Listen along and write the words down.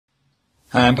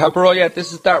I'm Paparoya,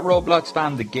 this is that Roblox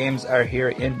fam. The games are here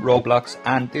in Roblox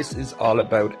and this is all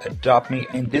about Adopt Me.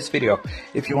 In this video,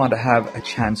 if you want to have a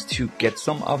chance to get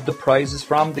some of the prizes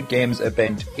from the games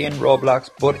event in Roblox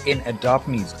but in Adopt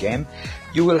Me's game,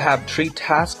 you will have 3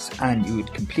 tasks and you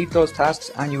would complete those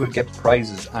tasks and you will get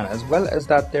prizes, and as well as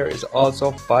that there is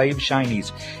also 5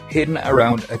 shinies hidden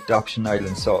around Adoption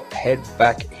Island. So head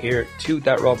back here to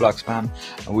that Roblox fam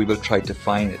and we will try to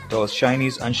find those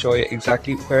shinies and show you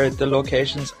exactly where the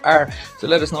locations are. So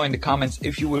let us know in the comments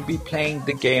if you will be playing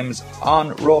the games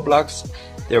on Roblox.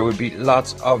 There will be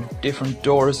lots of different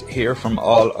doors here from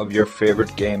all of your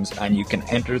favorite games and you can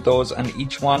enter those, and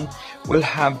each one will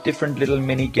have different little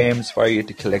mini games for you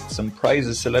to collect some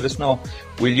prizes. So let us know,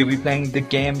 will you be playing the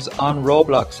games on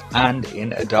Roblox and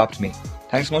in Adopt Me?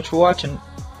 Thanks so much for watching,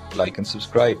 like and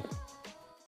subscribe.